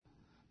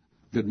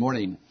Good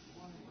morning.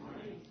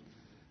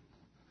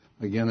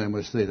 Again, I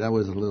must say that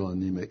was a little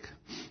anemic.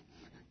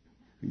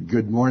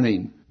 Good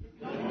morning.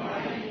 Good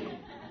morning.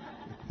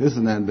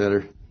 Isn't that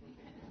better?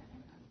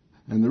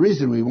 And the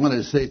reason we want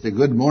to say it's a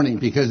good morning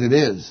because it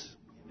is.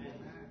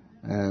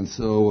 And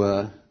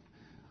so,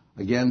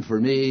 again, for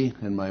me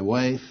and my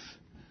wife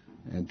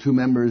and two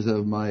members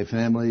of my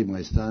family,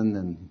 my son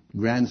and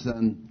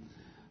grandson,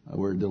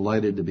 we're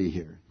delighted to be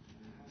here.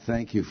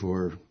 Thank you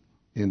for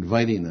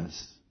inviting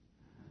us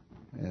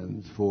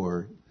and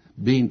for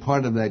being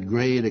part of that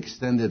great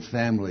extended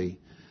family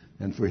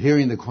and for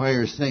hearing the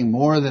choir sing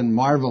more than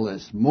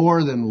marvelous,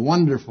 more than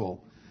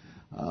wonderful.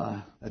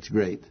 That's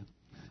great.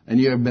 And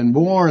you have been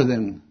more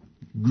than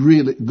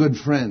really good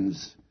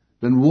friends,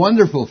 been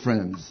wonderful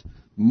friends,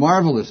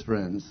 marvelous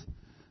friends.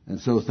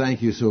 And so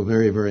thank you so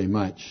very, very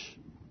much.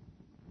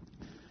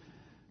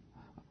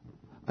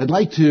 I'd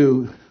like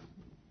to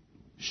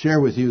share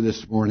with you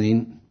this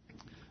morning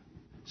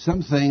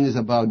some things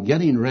about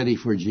getting ready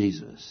for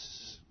Jesus.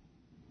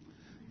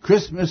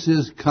 Christmas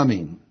is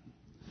coming,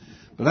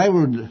 but I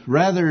would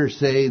rather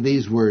say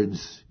these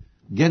words,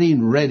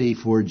 getting ready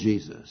for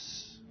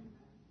Jesus.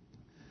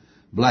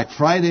 Black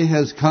Friday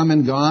has come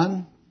and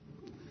gone,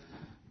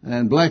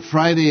 and Black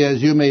Friday,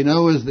 as you may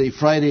know, is the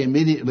Friday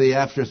immediately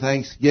after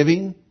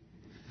Thanksgiving.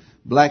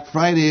 Black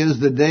Friday is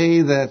the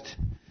day that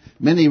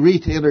many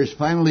retailers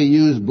finally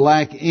use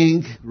black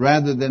ink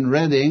rather than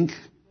red ink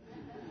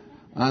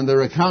on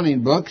their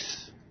accounting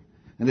books,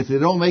 and if they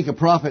don't make a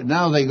profit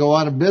now, they go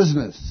out of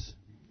business.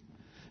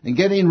 And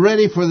getting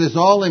ready for this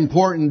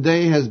all-important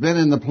day has been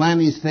in the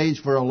planning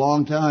stage for a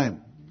long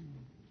time.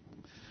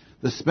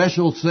 The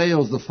special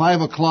sales, the 5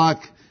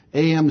 o'clock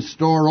a.m.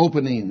 store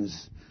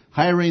openings,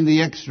 hiring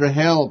the extra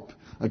help,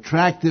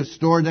 attractive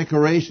store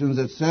decorations,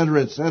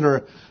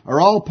 etc., are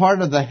all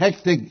part of the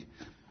hectic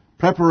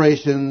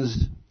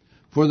preparations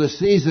for the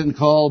season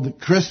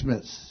called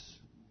Christmas.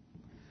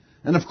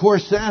 And of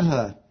course,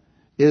 Santa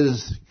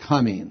is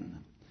coming.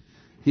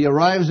 He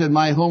arrives in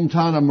my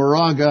hometown of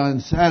Moraga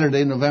on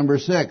Saturday, November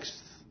 6th.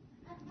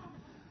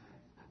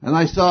 And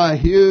I saw a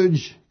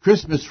huge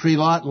Christmas tree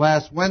lot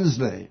last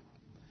Wednesday.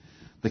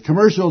 The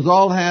commercials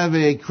all have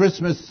a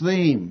Christmas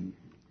theme.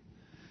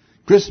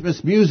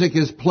 Christmas music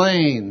is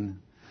playing,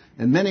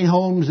 and many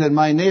homes in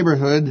my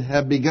neighborhood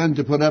have begun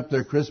to put up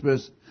their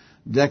Christmas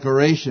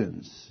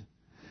decorations.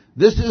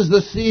 This is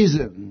the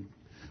season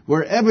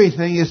where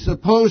everything is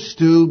supposed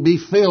to be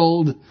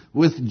filled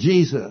with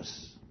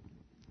Jesus,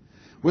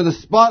 where the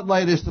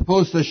spotlight is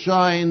supposed to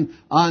shine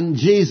on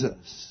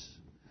Jesus.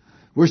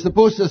 We're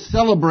supposed to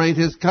celebrate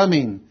His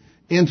coming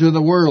into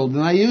the world.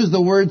 And I use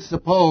the word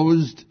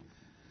supposed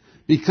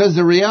because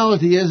the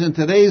reality is in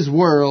today's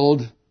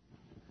world,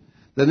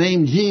 the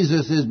name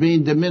Jesus is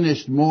being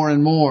diminished more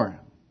and more.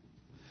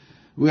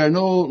 We are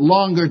no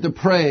longer to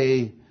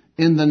pray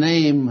in the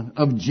name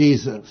of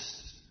Jesus.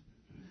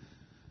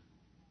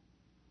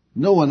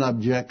 No one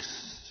objects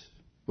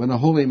when a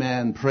holy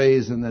man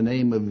prays in the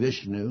name of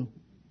Vishnu.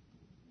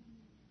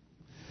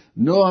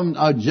 No one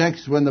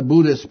objects when the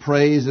Buddhist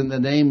prays in the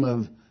name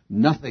of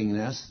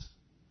nothingness.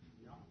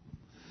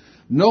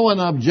 No one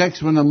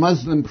objects when a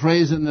Muslim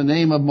prays in the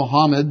name of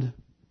Muhammad.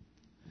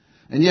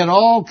 And yet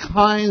all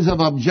kinds of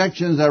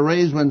objections are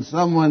raised when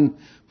someone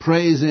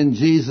prays in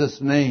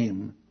Jesus'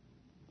 name.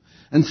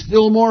 And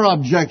still more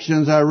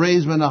objections are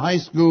raised when a high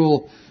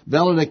school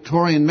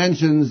valedictorian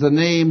mentions the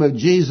name of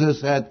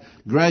Jesus at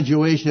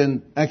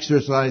graduation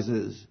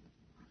exercises.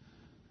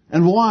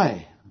 And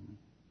why?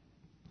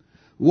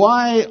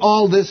 Why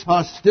all this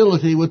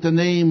hostility with the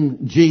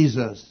name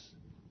Jesus?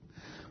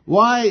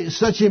 Why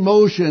such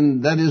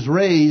emotion that is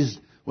raised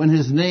when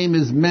His name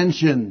is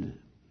mentioned?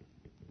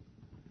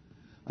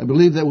 I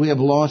believe that we have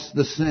lost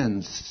the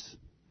sense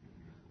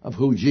of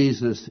who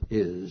Jesus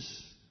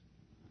is.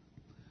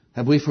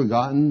 Have we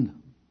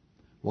forgotten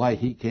why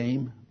He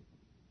came?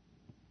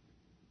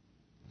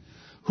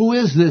 Who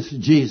is this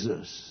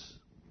Jesus?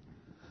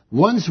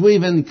 Once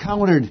we've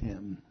encountered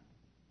Him,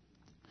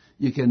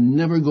 you can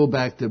never go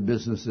back to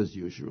business as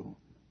usual.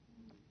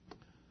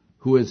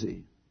 Who is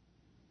He?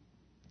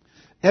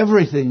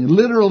 Everything,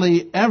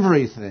 literally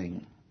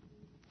everything,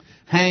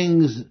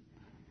 hangs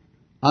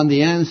on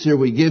the answer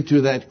we give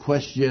to that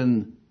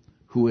question,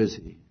 who is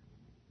He?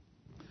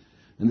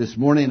 And this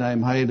morning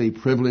I'm highly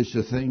privileged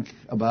to think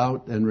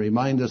about and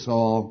remind us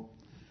all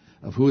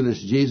of who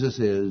this Jesus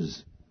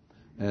is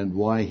and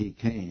why He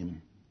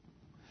came.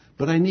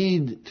 But I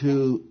need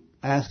to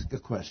ask a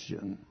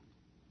question.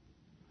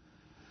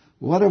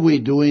 What are we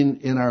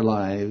doing in our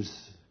lives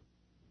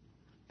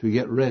to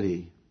get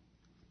ready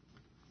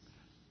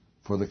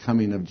for the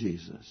coming of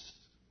Jesus?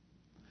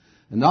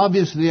 And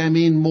obviously I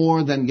mean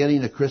more than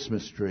getting a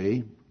Christmas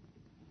tree.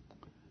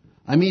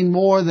 I mean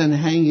more than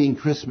hanging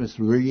Christmas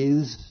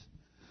wreaths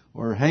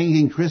or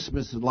hanging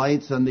Christmas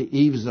lights on the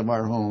eaves of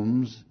our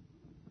homes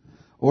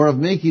or of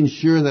making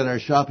sure that our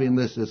shopping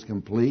list is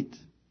complete.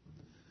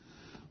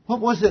 What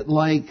was it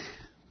like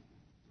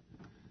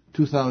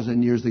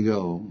 2,000 years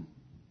ago?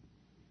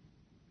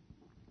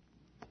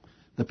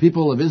 The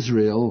people of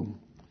Israel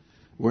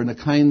were in a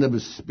kind of a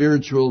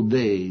spiritual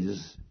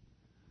daze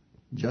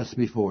just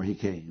before he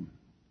came.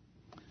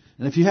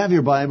 And if you have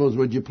your Bibles,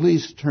 would you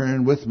please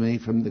turn with me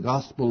from the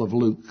Gospel of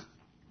Luke.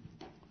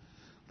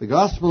 The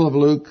Gospel of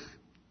Luke,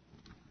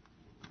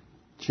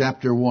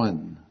 chapter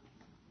 1.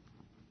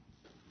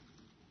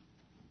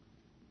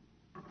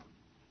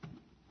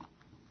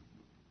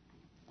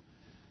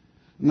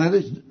 And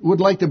I would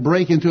like to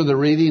break into the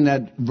reading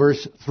at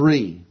verse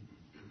 3.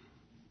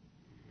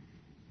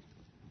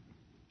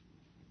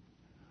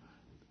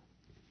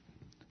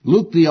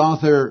 Luke, the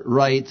author,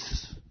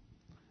 writes,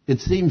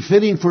 "It seemed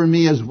fitting for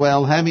me as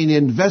well, having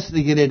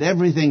investigated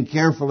everything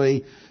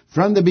carefully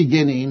from the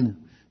beginning,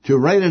 to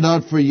write it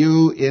out for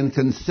you in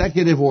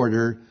consecutive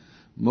order,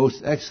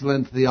 most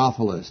excellent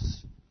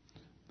Theophilus."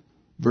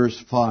 Verse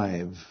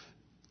 5.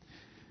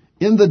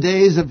 "In the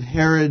days of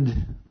Herod,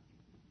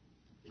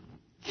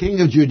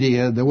 king of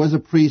Judea, there was a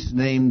priest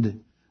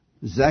named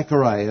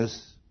Zacharias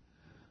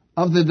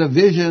of the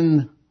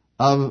division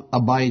of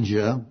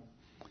Abijah,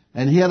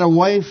 and he had a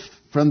wife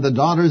from the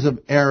daughters of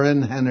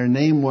Aaron, and her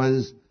name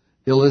was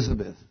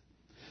Elizabeth.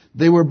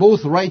 They were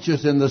both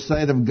righteous in the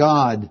sight of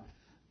God,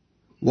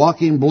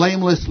 walking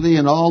blamelessly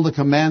in all the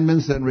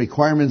commandments and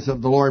requirements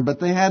of the Lord, but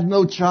they had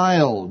no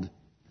child,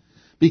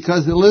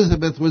 because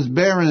Elizabeth was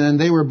barren, and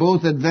they were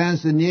both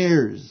advanced in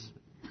years.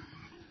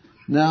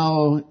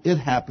 Now it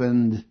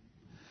happened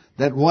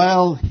that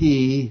while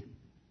he,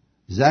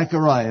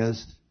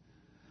 Zacharias,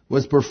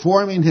 was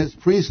performing his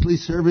priestly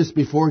service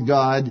before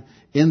God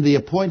in the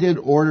appointed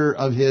order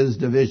of his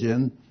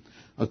division,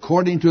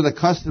 according to the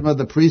custom of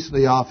the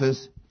priestly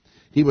office,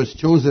 he was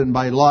chosen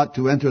by lot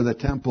to enter the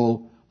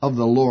temple of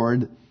the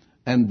Lord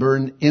and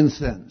burn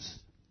incense.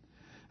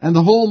 And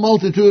the whole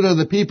multitude of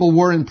the people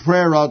were in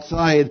prayer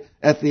outside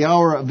at the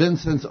hour of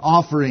incense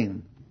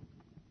offering.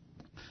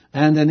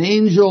 And an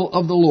angel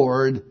of the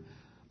Lord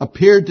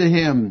appeared to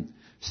him,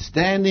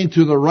 standing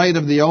to the right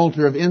of the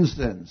altar of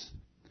incense.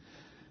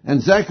 And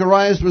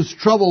Zacharias was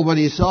troubled when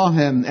he saw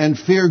him, and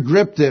fear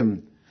gripped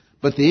him.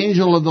 But the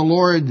angel of the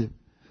Lord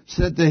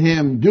said to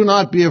him, 'Do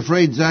not be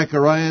afraid,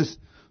 Zacharias,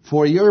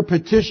 for your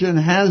petition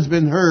has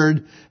been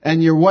heard,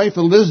 and your wife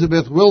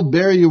Elizabeth will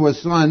bear you a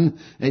son,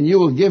 and you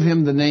will give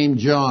him the name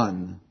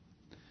John.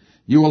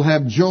 You will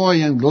have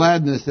joy and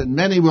gladness, and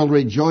many will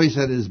rejoice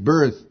at his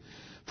birth.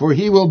 For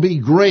he will be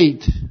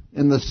great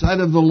in the sight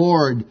of the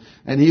Lord,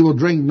 and he will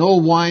drink no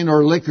wine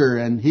or liquor,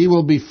 and he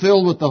will be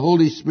filled with the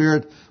Holy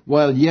Spirit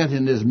while yet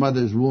in his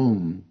mother's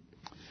womb.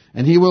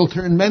 And he will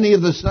turn many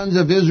of the sons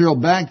of Israel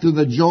back to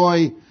the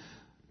joy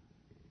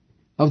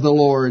of the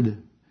Lord,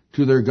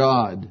 to their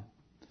God.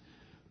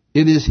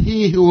 It is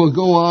he who will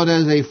go out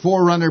as a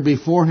forerunner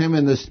before him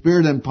in the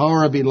spirit and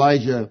power of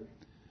Elijah,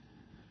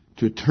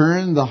 to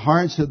turn the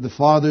hearts of the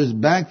fathers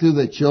back to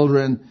the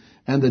children,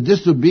 and the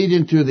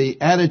disobedient to the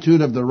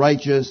attitude of the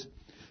righteous,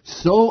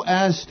 so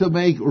as to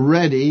make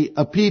ready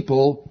a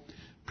people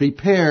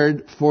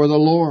prepared for the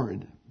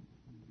Lord."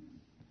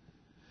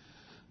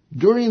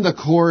 During the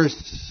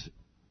course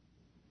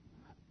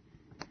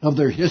of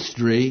their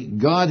history,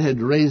 God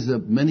had raised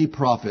up many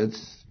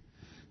prophets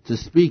to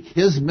speak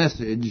his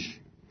message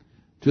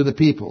to the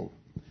people.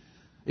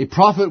 A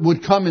prophet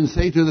would come and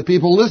say to the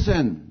people,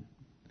 "Listen,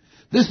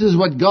 this is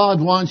what God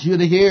wants you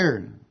to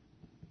hear."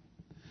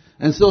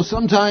 And so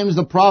sometimes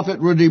the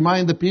prophet would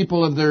remind the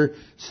people of their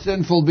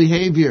sinful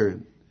behavior.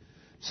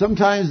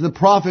 Sometimes the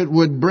prophet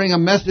would bring a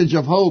message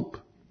of hope.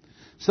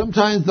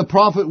 Sometimes the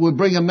prophet would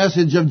bring a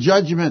message of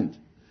judgment.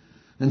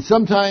 And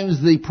sometimes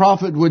the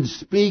prophet would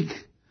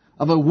speak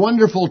of a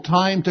wonderful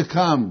time to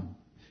come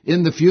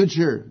in the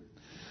future.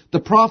 The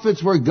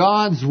prophets were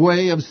God's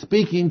way of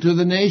speaking to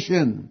the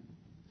nation.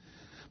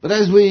 But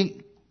as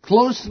we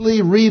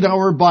closely read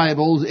our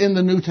Bibles in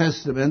the New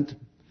Testament,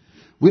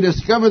 we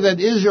discover that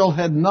Israel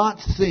had not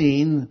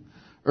seen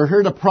or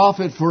heard a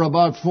prophet for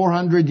about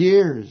 400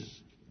 years.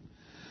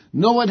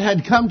 No one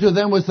had come to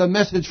them with a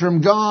message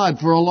from God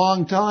for a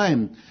long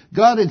time.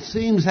 God, it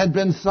seems, had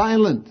been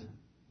silent.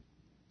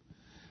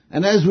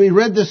 And as we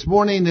read this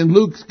morning in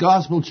Luke's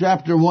Gospel,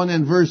 chapter 1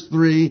 and verse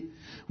 3,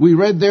 we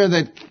read there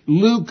that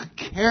Luke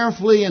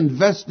carefully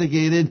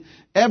investigated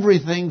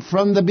everything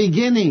from the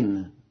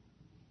beginning.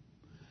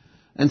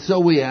 And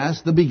so we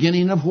ask, the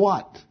beginning of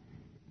what?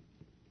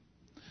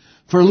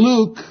 For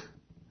Luke,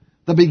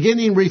 the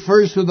beginning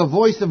refers to the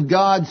voice of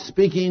God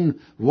speaking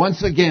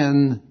once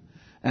again,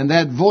 and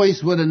that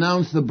voice would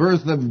announce the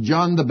birth of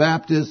John the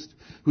Baptist,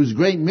 whose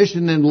great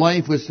mission in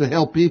life was to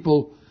help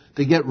people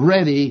to get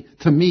ready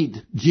to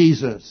meet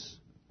Jesus.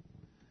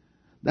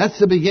 That's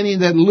the beginning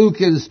that Luke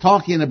is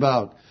talking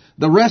about.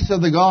 The rest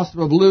of the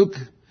Gospel of Luke,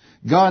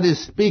 God is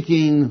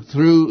speaking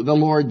through the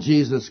Lord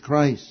Jesus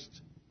Christ.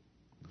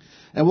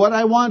 And what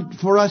I want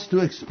for us to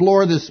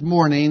explore this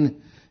morning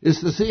is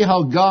to see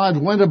how God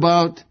went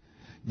about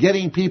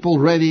getting people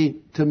ready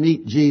to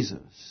meet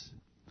Jesus.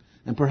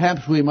 And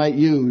perhaps we might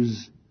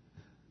use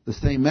the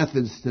same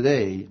methods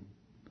today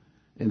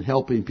in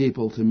helping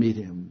people to meet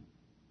him.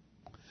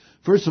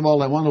 First of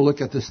all, I want to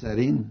look at the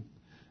setting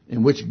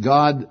in which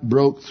God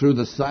broke through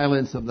the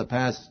silence of the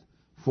past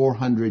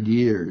 400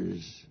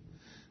 years.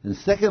 And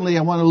secondly,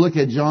 I want to look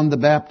at John the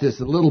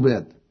Baptist a little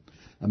bit.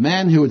 A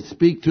man who would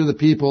speak to the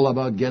people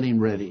about getting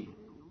ready.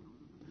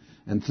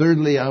 And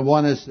thirdly, I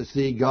want us to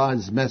see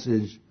God's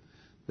message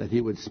that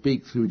he would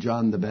speak through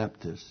John the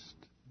Baptist.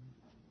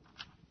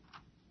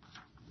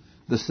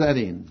 The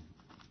setting.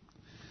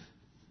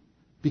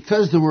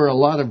 Because there were a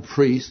lot of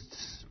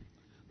priests,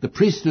 the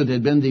priesthood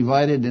had been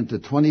divided into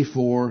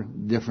 24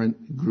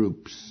 different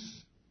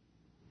groups.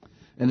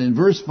 And in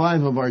verse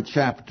 5 of our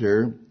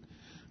chapter,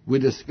 we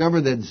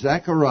discover that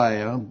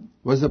Zechariah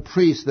was a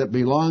priest that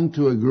belonged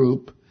to a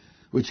group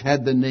which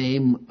had the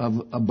name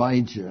of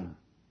Abijah.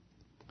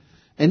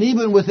 And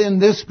even within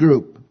this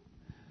group,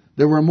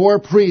 there were more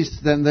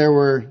priests than there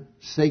were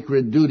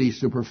sacred duties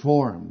to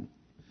perform.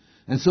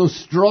 And so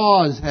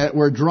straws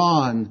were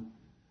drawn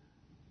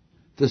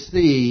to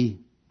see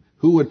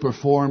who would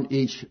perform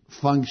each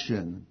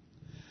function.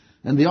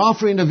 And the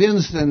offering of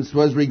incense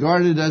was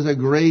regarded as a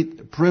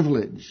great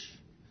privilege.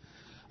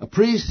 A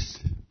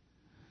priest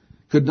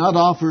could not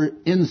offer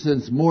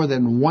incense more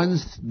than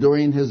once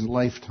during his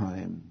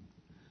lifetime.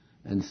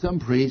 And some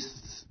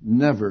priests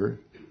never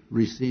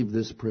received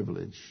this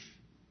privilege.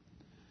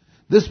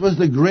 This was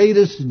the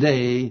greatest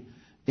day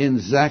in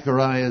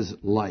Zechariah's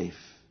life.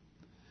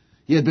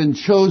 He had been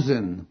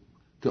chosen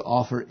to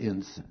offer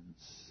incense.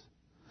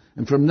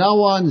 And from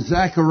now on,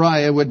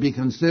 Zechariah would be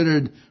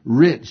considered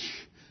rich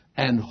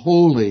and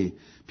holy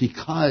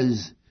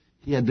because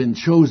he had been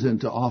chosen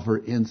to offer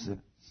incense.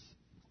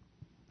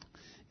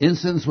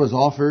 Incense was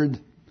offered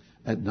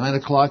at 9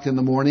 o'clock in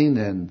the morning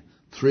and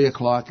 3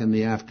 o'clock in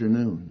the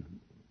afternoon.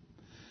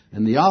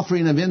 And the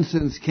offering of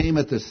incense came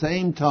at the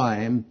same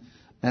time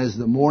as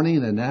the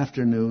morning and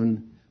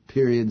afternoon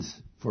periods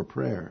for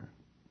prayer.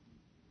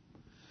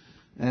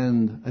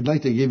 And I'd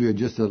like to give you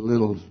just a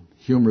little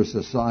humorous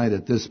aside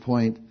at this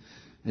point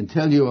and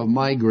tell you of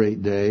my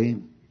great day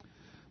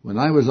when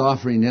I was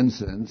offering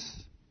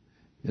incense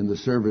in the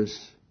service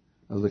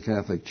of the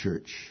Catholic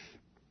Church.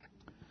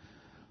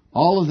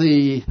 All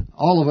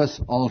of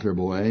us altar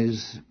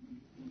boys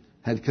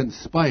had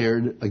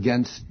conspired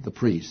against the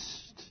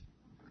priest.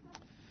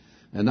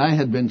 And I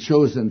had been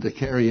chosen to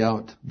carry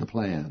out the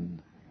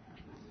plan.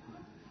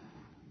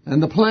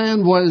 And the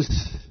plan was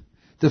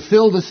to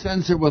fill the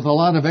censer with a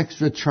lot of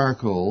extra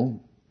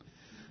charcoal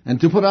and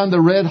to put on the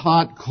red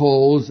hot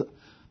coals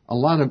a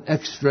lot of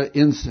extra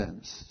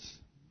incense.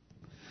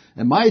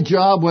 And my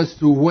job was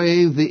to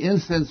wave the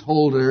incense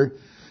holder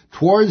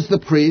towards the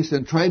priest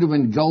and try to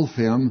engulf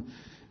him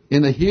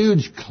in a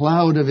huge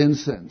cloud of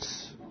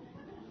incense.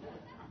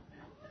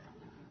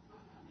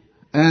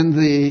 And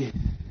the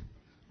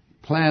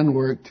plan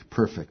worked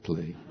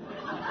perfectly.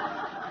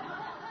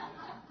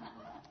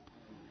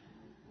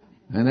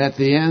 And at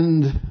the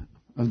end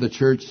of the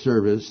church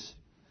service,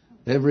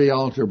 every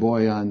altar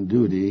boy on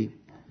duty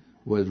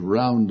was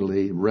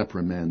roundly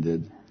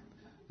reprimanded,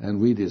 and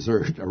we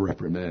deserved a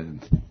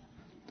reprimand.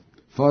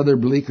 Father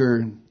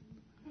Bleeker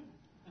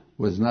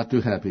was not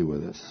too happy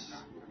with us.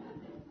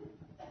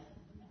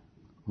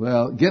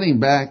 Well, getting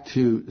back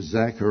to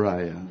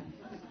Zechariah,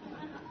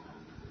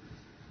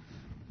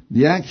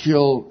 the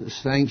actual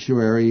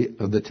sanctuary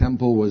of the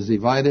temple was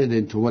divided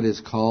into what is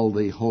called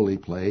the holy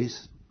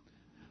place,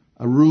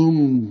 a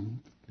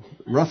room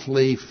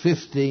roughly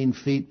 15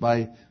 feet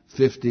by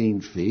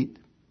 15 feet,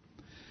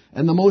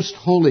 and the most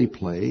holy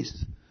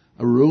place,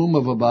 a room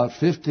of about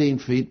 15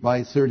 feet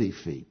by 30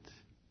 feet.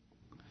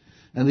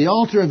 And the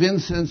altar of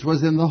incense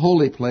was in the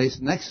holy place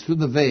next to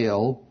the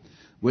veil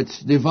which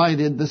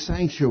divided the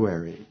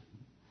sanctuary.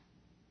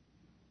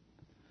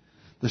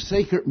 The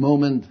sacred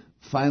moment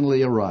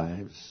finally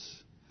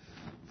arrives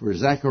for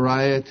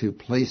Zechariah to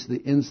place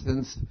the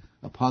incense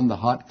upon the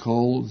hot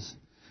coals,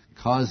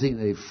 causing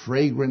a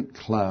fragrant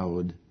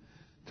cloud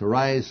to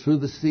rise through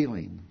the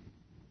ceiling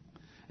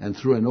and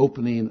through an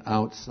opening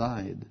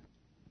outside.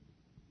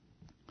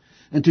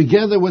 And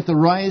together with the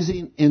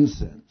rising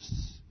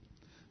incense,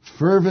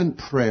 fervent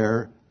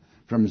prayer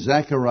from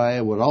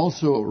Zechariah would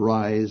also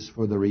arise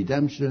for the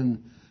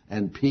redemption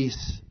and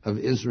peace of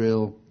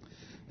Israel,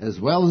 as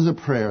well as a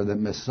prayer that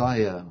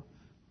Messiah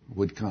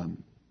would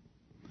come.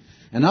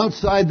 And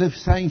outside the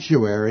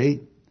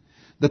sanctuary,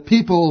 the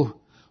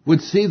people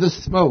would see the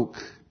smoke,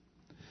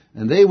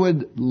 and they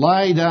would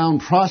lie down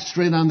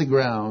prostrate on the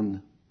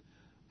ground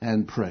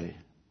and pray.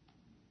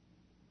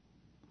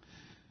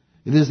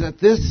 It is at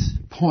this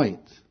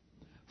point,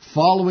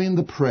 following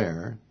the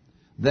prayer,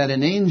 that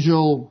an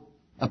angel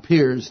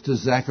appears to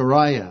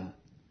Zechariah.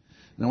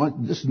 And I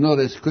want to just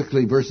notice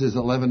quickly verses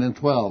 11 and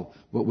 12,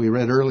 what we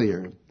read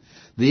earlier.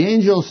 The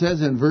angel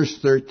says in verse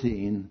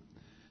 13,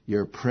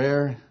 "Your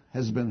prayer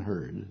has been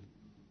heard."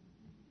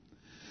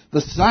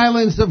 The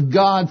silence of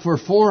God for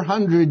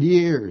 400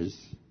 years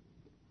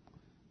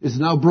is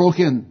now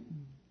broken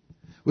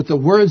with the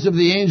words of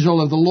the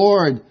angel of the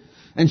Lord.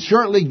 And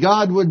shortly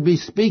God would be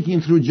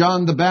speaking through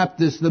John the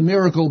Baptist, the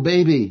miracle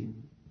baby.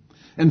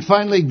 And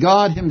finally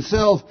God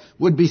himself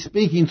would be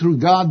speaking through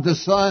God the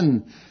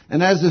Son.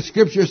 And as the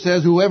scripture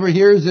says, whoever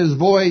hears his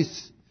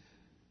voice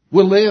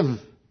will live.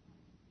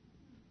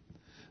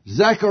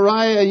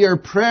 Zechariah, your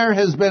prayer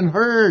has been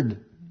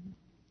heard.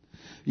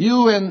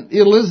 You and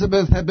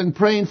Elizabeth have been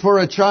praying for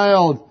a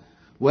child.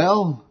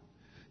 Well,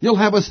 you'll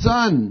have a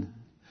son,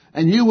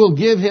 and you will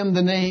give him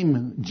the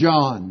name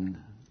John.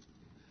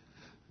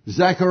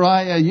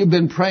 Zechariah, you've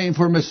been praying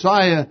for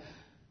Messiah,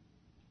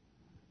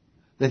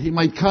 that he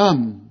might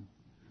come.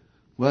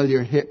 Well,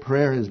 your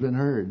prayer has been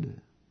heard.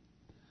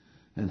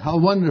 And how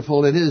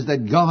wonderful it is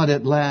that God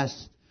at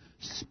last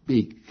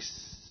speaks.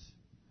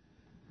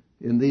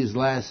 In these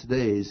last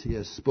days, he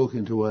has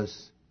spoken to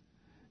us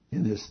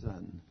in his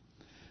Son.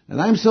 And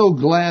I'm so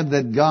glad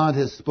that God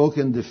has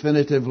spoken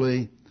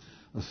definitively,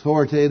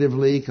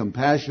 authoritatively,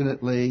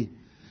 compassionately,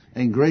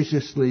 and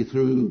graciously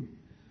through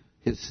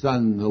his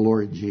Son, the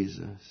Lord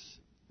Jesus.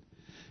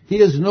 He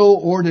is no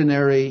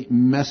ordinary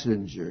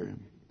messenger.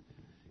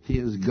 He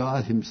is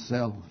God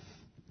himself.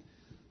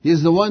 He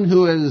is the one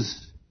who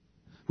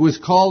is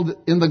called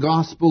in the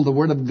gospel the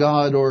Word of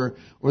God or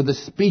the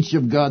speech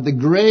of God, the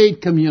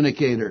great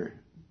communicator.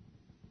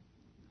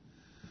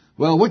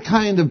 Well, what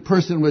kind of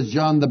person was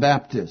John the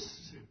Baptist?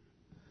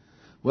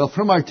 Well,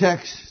 from our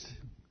text,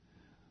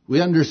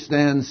 we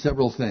understand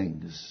several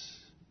things.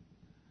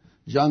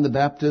 John the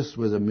Baptist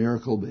was a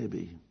miracle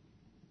baby.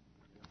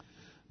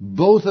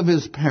 Both of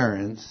his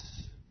parents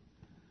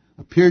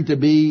appeared to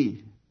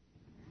be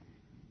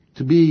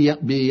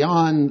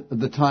beyond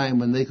the time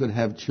when they could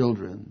have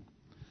children.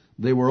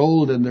 They were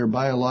old and their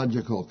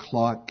biological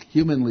clock,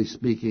 humanly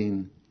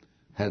speaking,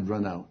 had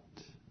run out.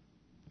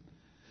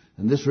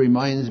 And this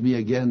reminds me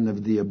again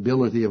of the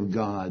ability of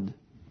God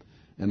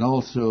and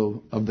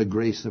also of the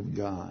grace of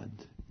God.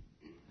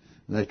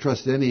 And I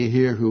trust any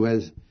here who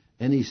has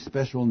any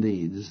special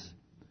needs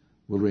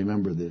will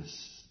remember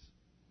this.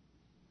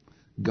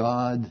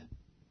 God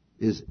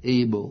is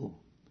able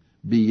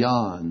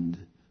beyond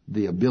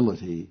the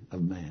ability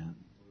of man.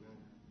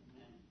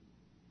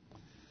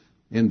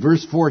 In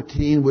verse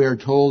 14, we are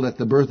told that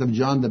the birth of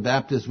John the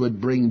Baptist would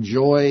bring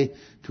joy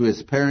to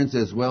his parents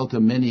as well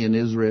to many in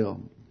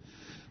Israel.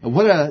 And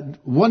what a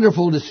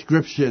wonderful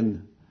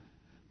description.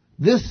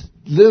 This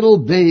little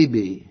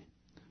baby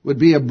would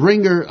be a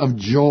bringer of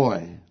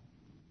joy.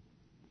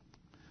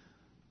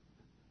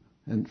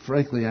 And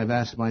frankly, I've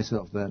asked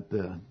myself that,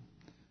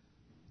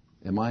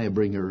 am I a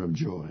bringer of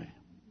joy?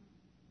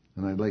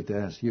 And I'd like to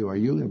ask you, are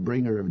you a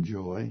bringer of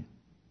joy?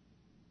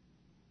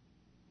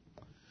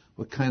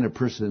 What kind of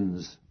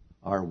persons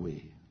are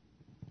we?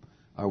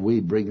 Are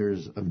we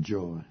bringers of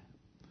joy?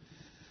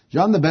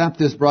 John the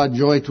Baptist brought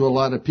joy to a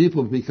lot of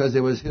people because it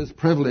was his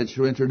privilege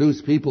to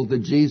introduce people to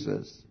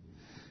Jesus.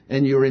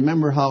 And you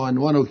remember how on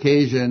one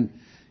occasion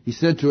he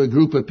said to a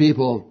group of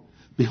people,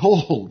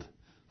 "Behold,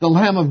 the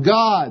Lamb of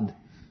God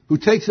who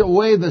takes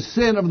away the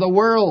sin of the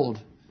world,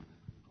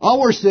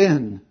 our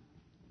sin."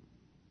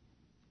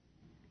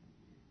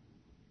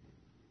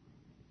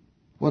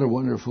 What a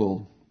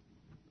wonderful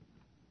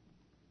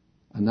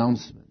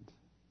announcement.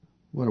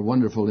 What a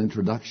wonderful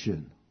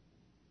introduction.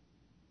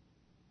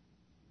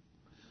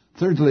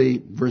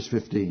 Thirdly, verse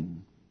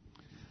 15.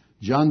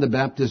 John the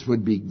Baptist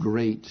would be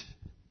great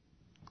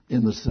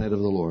in the sight of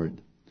the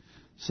Lord.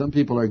 Some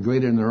people are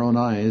great in their own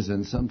eyes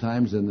and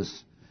sometimes in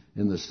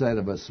the sight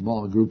of a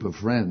small group of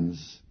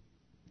friends.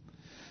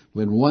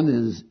 When one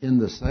is in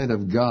the sight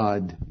of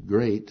God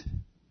great,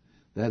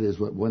 that is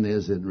what one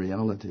is in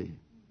reality.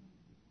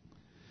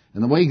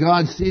 And the way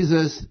God sees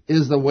us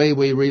is the way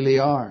we really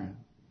are.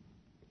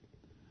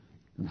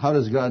 And how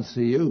does God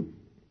see you?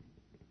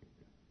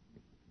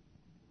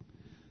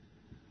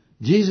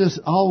 Jesus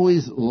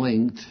always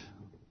linked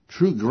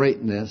true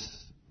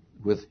greatness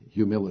with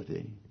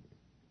humility.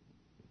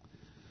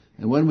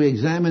 And when we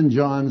examine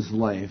John's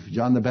life,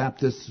 John the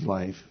Baptist's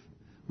life,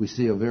 we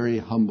see a very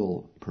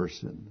humble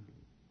person.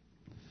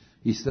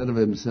 He said of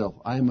himself,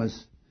 "I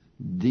must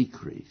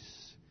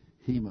decrease,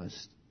 he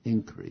must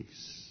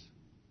increase."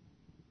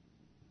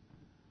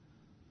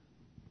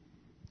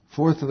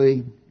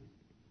 Fourthly,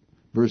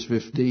 verse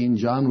 15,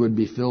 John would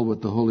be filled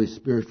with the Holy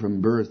Spirit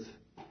from birth.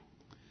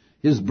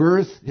 His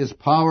birth, his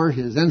power,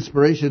 his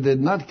inspiration did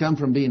not come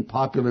from being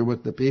popular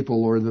with the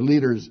people or the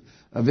leaders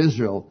of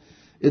Israel.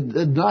 It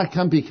did not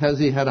come because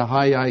he had a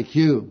high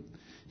IQ.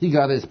 He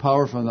got his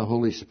power from the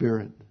Holy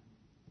Spirit.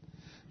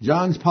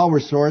 John's power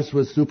source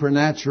was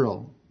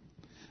supernatural.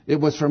 It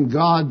was from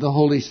God, the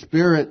Holy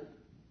Spirit.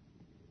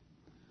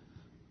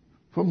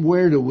 From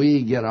where do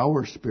we get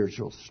our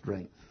spiritual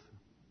strength?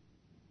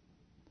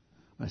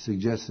 I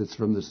suggest it's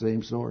from the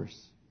same source,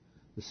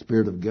 the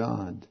Spirit of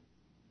God.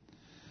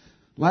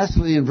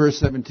 Lastly, in verse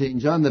 17,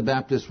 John the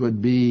Baptist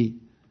would be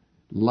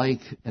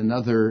like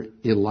another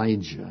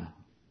Elijah.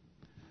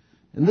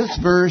 And this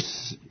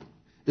verse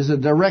is a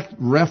direct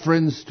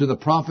reference to the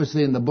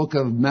prophecy in the book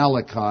of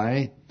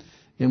Malachi,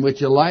 in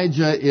which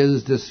Elijah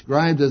is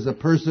described as a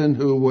person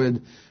who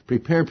would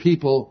prepare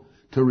people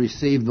to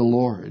receive the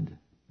Lord.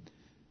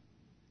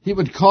 He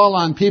would call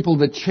on people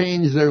to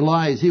change their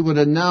lives. He would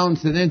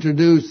announce and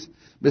introduce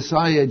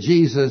Messiah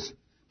Jesus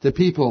to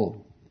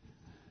people.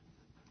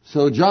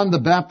 So John the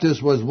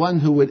Baptist was one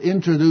who would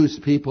introduce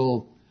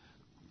people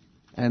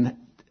and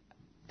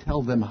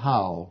tell them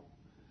how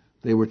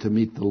they were to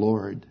meet the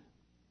Lord.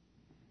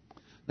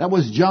 That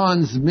was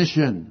John's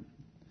mission.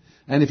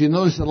 And if you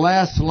notice the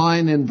last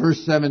line in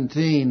verse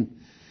 17,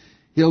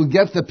 he'll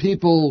get the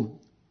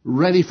people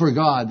ready for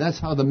God. That's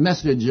how the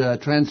Message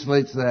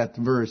translates that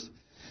verse.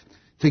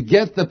 To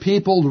get the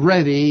people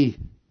ready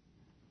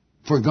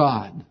for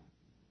God.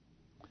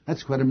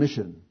 That's quite a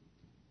mission.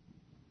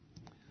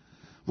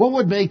 What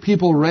would make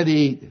people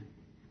ready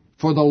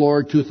for the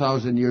Lord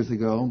 2,000 years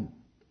ago?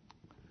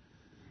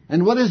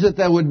 And what is it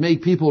that would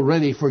make people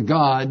ready for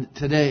God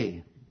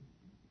today?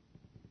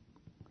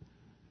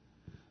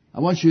 I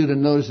want you to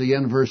notice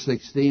again verse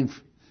 16,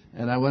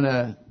 and I want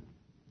to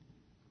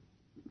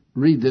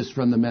read this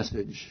from the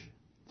Message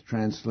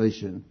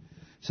translation.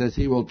 It says,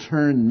 He will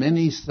turn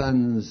many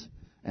sons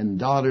and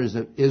daughters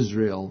of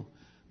Israel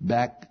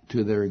back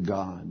to their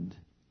God.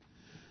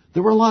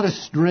 There were a lot of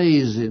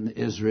strays in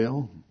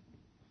Israel.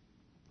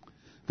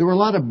 There were a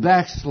lot of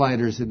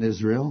backsliders in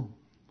Israel.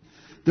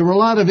 There were a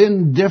lot of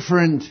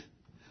indifferent,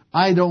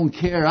 I don't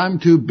care, I'm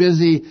too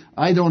busy,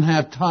 I don't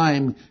have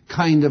time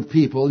kind of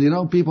people. You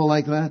know, people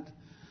like that?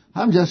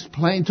 I'm just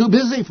plain too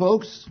busy,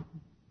 folks.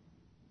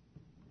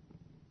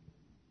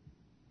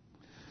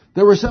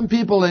 There were some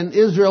people in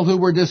Israel who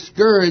were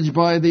discouraged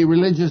by the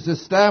religious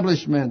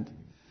establishment.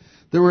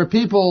 There were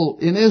people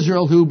in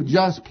Israel who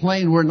just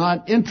plain were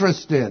not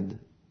interested.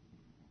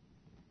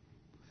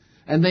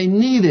 And they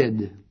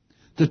needed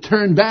to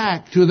turn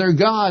back to their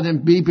God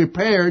and be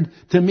prepared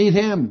to meet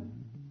Him.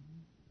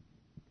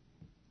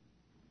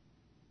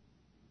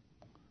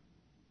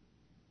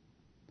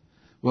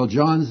 Well,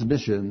 John's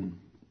mission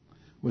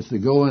was to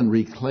go and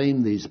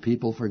reclaim these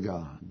people for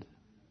God.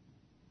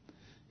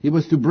 He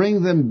was to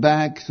bring them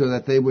back so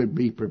that they would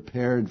be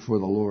prepared for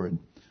the Lord.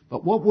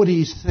 But what would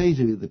he say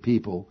to the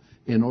people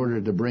in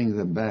order to bring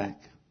them back?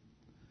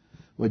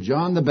 What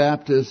John the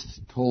Baptist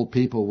told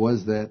people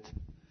was that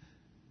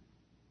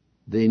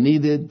they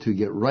needed to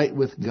get right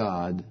with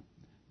God,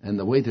 and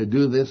the way to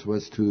do this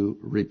was to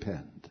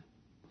repent.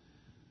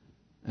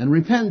 And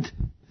repent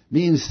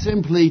means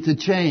simply to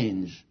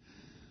change.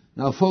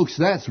 Now, folks,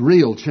 that's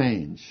real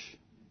change.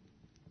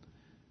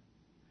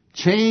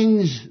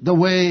 Change the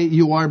way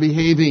you are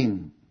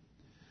behaving.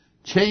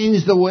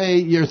 Change the way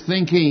you're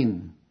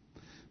thinking.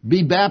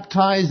 Be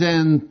baptized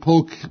and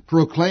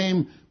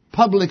proclaim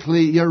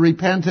publicly your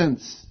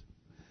repentance.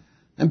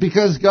 And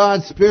because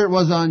God's Spirit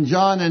was on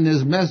John and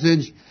his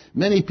message,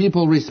 many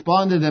people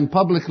responded and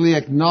publicly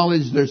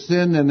acknowledged their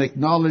sin and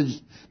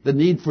acknowledged the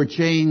need for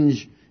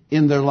change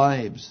in their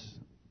lives.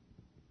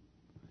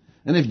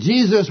 And if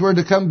Jesus were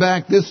to come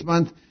back this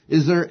month,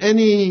 is there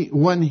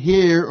anyone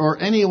here or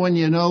anyone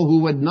you know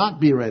who would not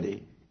be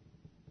ready?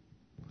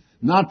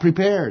 Not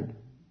prepared?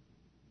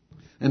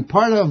 And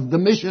part of the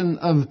mission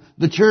of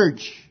the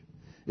church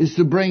is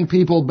to bring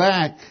people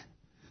back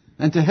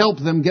and to help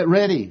them get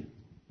ready.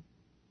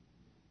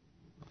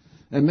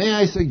 And may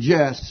I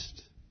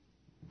suggest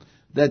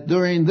that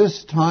during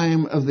this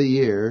time of the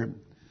year,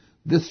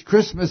 this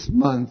Christmas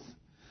month,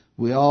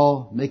 we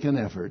all make an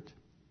effort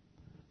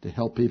to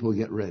help people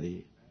get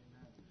ready,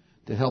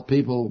 to help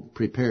people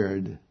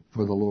prepared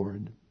for the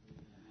Lord.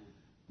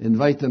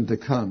 Invite them to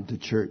come to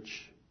church,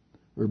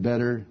 or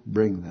better,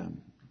 bring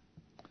them.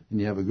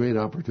 And you have a great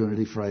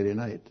opportunity Friday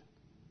night.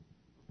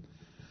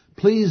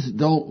 Please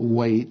don't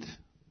wait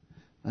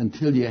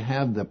until you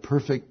have the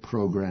perfect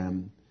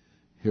program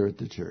here at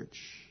the church.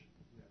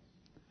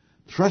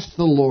 Trust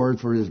the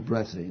Lord for His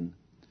blessing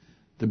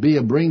to be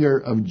a bringer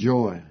of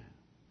joy.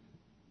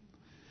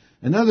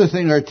 Another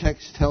thing our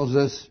text tells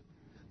us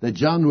that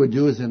John would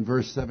do is in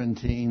verse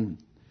 17,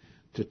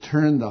 to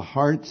turn the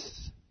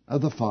hearts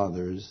of the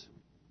fathers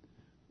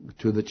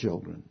to the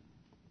children.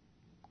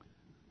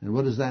 And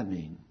what does that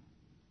mean?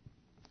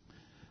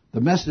 The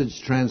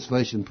Message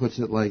translation puts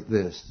it like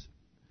this: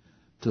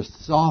 to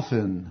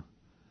soften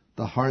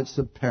the hearts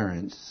of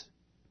parents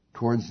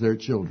towards their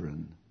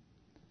children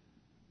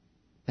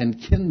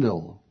and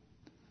kindle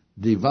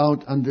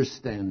devout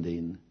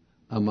understanding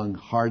among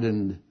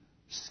hardened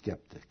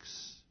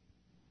skeptics.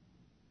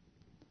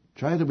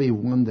 Try to be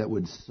one that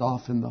would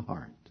soften the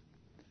heart.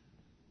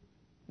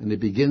 And it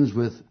begins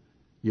with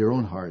your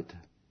own heart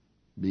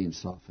being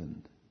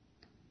softened.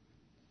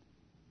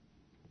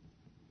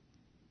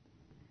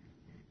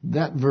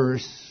 That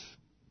verse,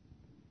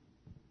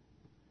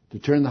 to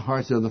turn the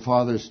hearts of the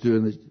fathers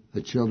to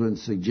the children,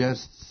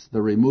 suggests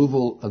the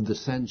removal of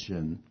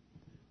dissension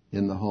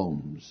in the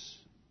homes.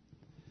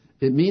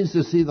 It means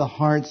to see the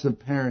hearts of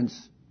parents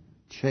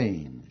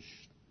changed,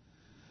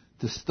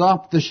 to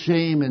stop the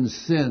shame and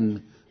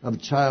sin of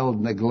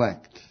child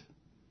neglect,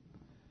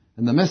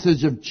 and the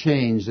message of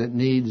change that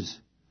needs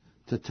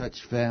to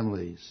touch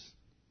families.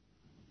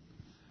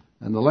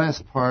 And the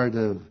last part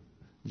of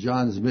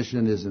John's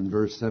mission is in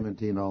verse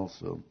 17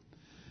 also,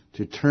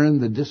 to turn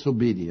the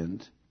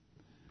disobedient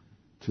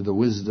to the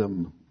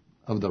wisdom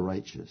of the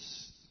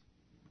righteous.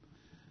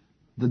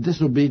 The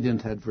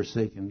disobedient had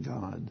forsaken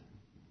God.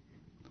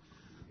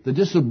 The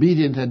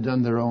disobedient had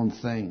done their own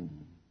thing.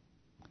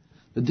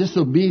 The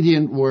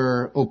disobedient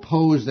were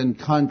opposed and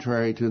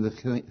contrary to the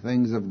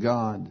things of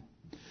God.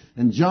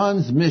 And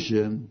John's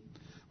mission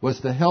was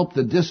to help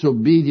the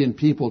disobedient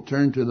people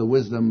turn to the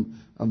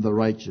wisdom of the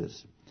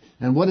righteous.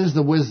 And what is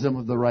the wisdom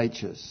of the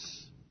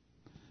righteous?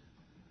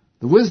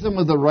 The wisdom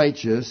of the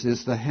righteous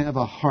is to have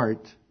a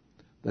heart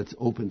that's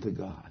open to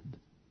God.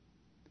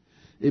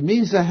 It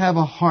means to have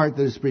a heart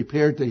that is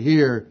prepared to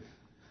hear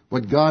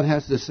what God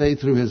has to say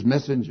through His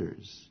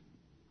messengers.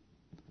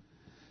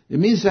 It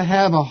means to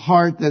have a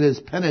heart that is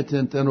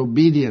penitent and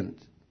obedient.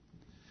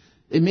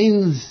 It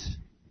means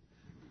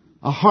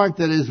a heart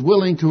that is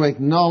willing to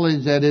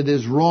acknowledge that it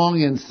is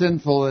wrong and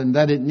sinful and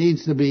that it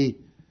needs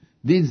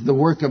the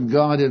work of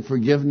God in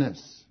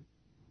forgiveness.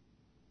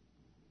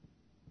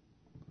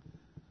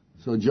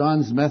 So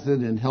John's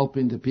method in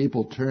helping the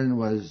people turn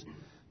was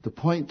to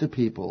point the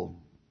people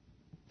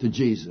to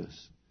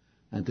Jesus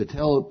and to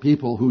tell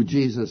people who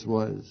Jesus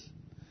was.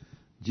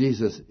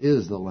 Jesus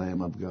is the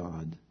Lamb of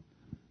God,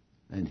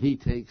 and He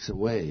takes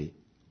away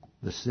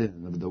the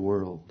sin of the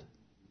world.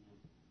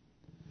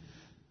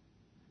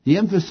 He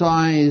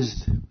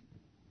emphasized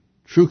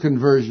true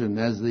conversion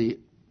as the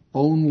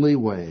only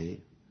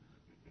way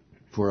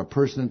for a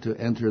person to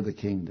enter the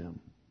kingdom.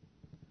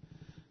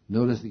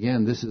 Notice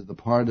again, this is the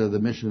part of the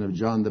mission of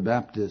John the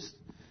Baptist.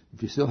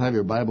 If you still have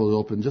your Bibles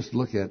open, just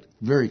look at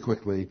very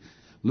quickly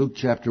Luke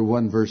chapter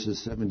 1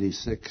 verses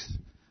 76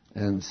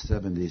 and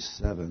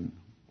 77.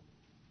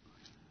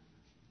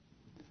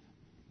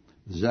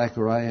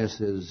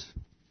 Zacharias is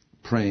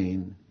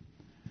praying,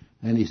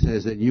 and he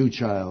says that you,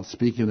 child,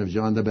 speaking of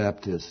John the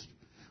Baptist,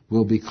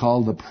 will be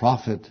called the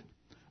prophet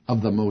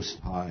of the Most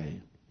High.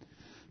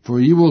 For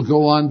you will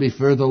go on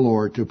before the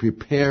Lord to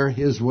prepare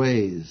His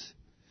ways,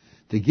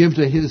 to give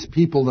to His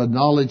people the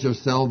knowledge of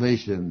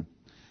salvation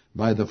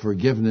by the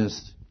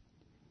forgiveness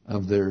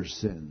of their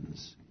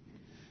sins.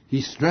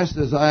 He stressed,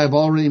 as I have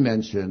already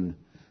mentioned,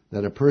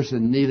 that a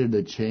person needed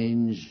a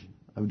change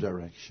of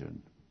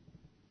direction.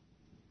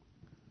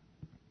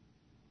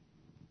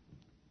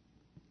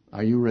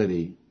 Are you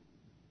ready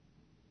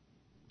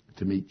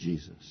to meet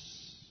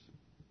Jesus?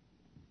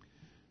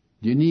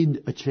 Do you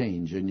need a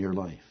change in your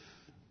life?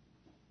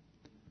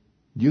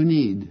 Do you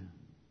need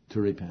to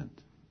repent?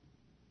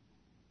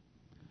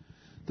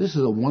 This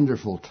is a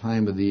wonderful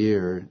time of the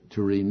year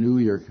to renew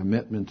your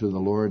commitment to the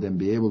Lord and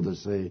be able to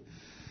say,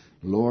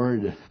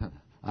 Lord,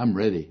 I'm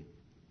ready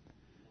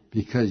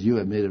because you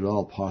have made it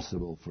all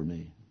possible for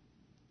me.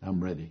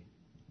 I'm ready.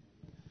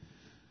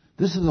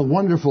 This is a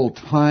wonderful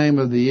time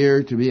of the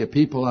year to be a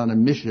people on a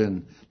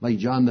mission like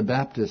John the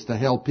Baptist, to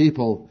help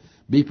people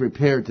be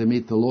prepared to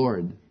meet the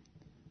Lord.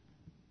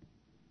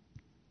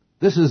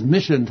 This is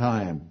mission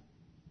time.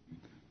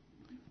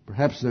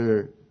 Perhaps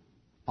there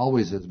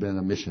always has been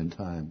a mission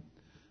time,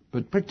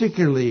 but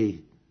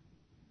particularly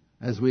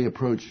as we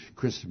approach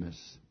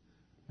Christmas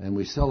and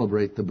we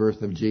celebrate the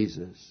birth of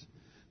Jesus,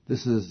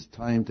 this is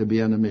time to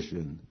be on a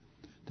mission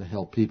to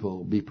help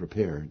people be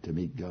prepared to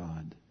meet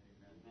God.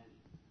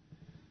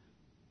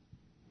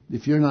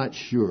 If you're not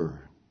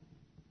sure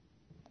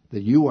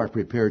that you are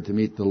prepared to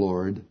meet the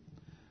Lord,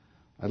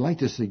 I'd like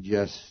to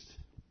suggest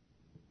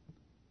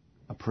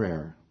a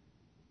prayer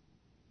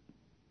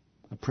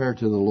to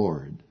the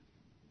Lord.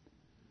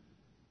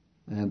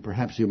 And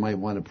perhaps you might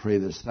want to pray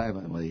this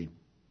silently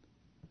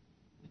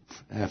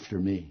after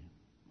me.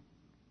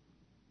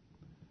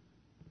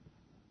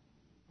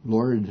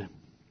 Lord,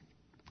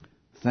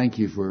 thank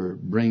you for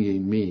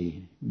bringing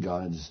me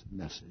God's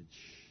message.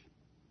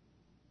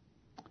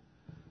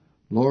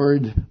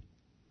 Lord,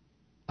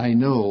 I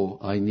know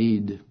I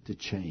need to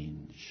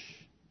change.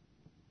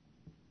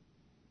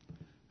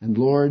 And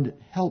Lord,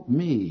 help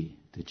me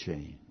to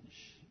change.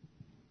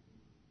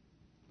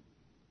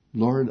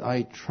 Lord,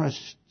 I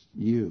trust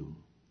you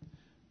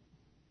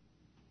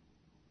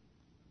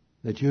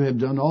that you have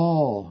done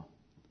all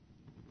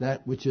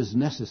that which is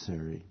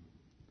necessary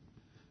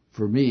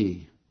for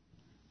me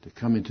to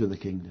come into the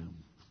kingdom.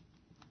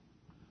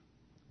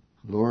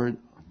 Lord,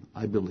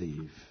 I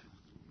believe.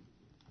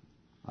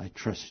 I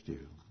trust you.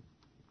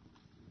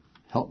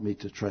 Help me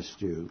to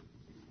trust you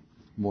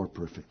more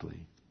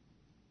perfectly.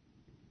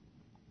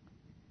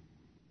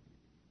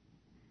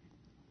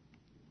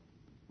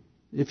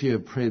 If you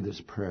have prayed this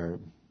prayer,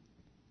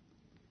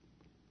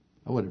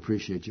 I would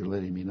appreciate you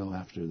letting me know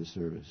after the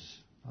service.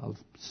 I'll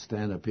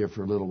stand up here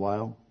for a little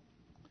while,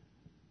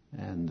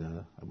 and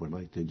I would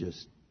like to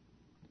just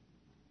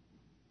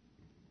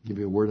give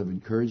you a word of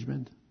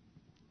encouragement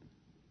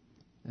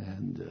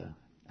and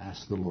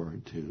ask the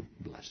Lord to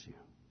bless you.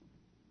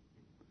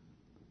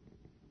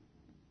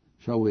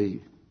 Shall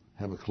we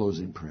have a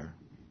closing prayer?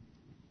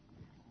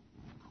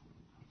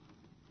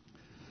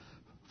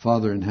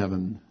 Father in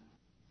heaven,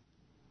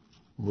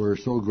 we're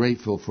so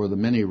grateful for the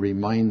many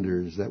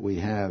reminders that we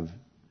have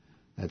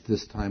at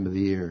this time of the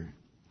year.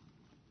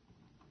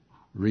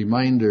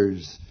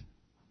 Reminders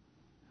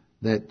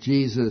that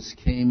Jesus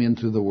came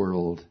into the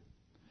world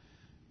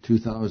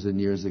 2,000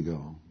 years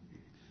ago,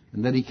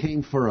 and that He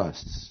came for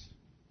us.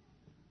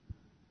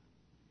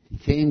 He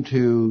came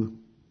to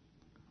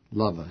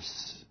love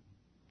us.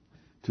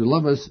 to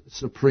love us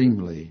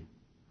supremely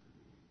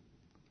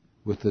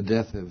with the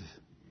death of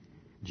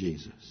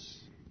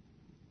Jesus.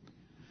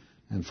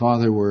 And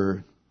Father,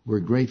 we're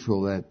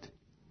grateful that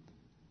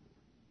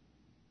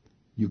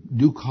you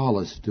do call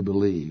us to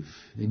believe,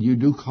 and you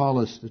do call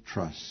us to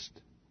trust.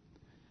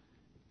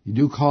 You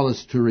do call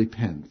us to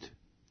repent.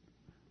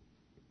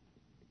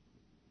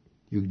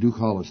 You do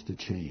call us to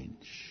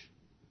change.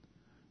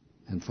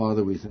 And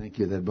Father, we thank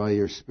you that by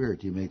your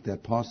Spirit you make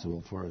that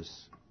possible for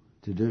us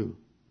to do.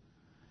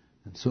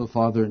 And so,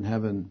 Father in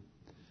heaven,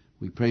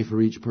 we pray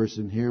for each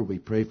person here. We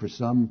pray for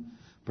some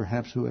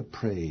perhaps who have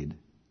prayed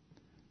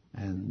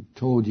and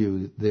told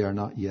you they are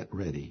not yet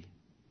ready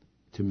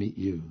to meet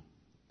you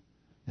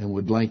and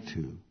would like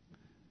to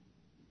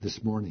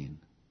this morning.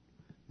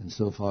 And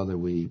so, Father,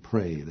 we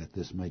pray that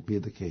this might be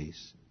the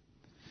case.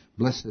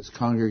 Bless this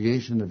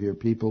congregation of your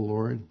people,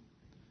 Lord,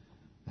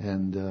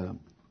 and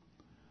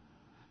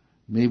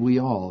may we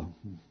all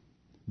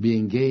be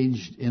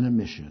engaged in a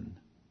mission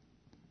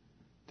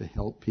to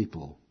help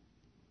people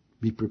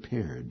be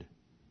prepared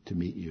to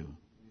meet you.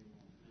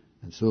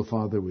 And so,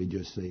 Father, we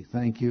just say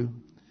thank you.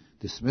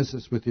 Dismiss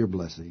us with your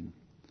blessing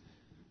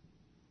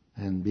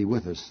and be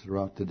with us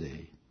throughout the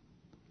day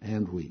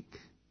and week.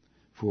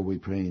 For we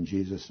pray in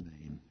Jesus'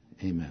 name.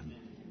 Amen.